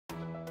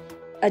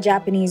A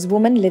Japanese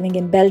woman living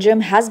in Belgium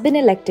has been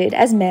elected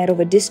as mayor of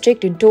a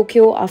district in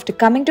Tokyo after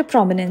coming to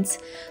prominence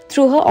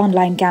through her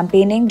online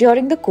campaigning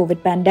during the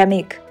COVID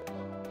pandemic.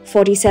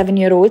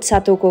 47-year-old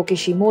Satoko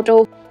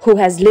Kishimoto, who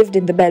has lived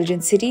in the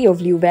Belgian city of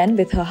Leuven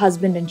with her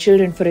husband and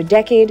children for a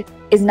decade,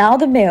 is now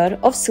the mayor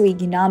of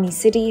Suginami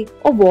city,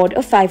 a ward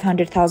of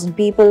 500,000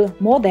 people,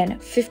 more than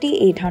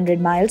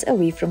 5,800 miles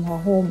away from her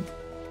home.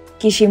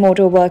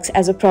 Kishimoto works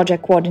as a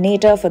project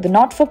coordinator for the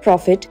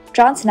not-for-profit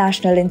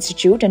Transnational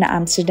Institute in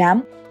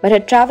Amsterdam, but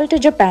had traveled to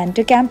Japan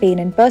to campaign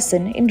in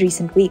person in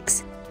recent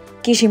weeks.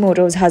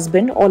 Kishimoto's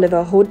husband,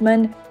 Oliver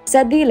Houtman,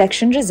 said the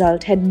election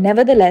result had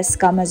nevertheless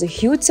come as a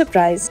huge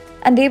surprise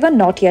and they were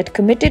not yet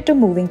committed to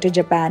moving to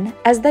Japan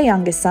as their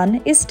youngest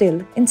son is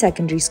still in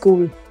secondary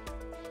school.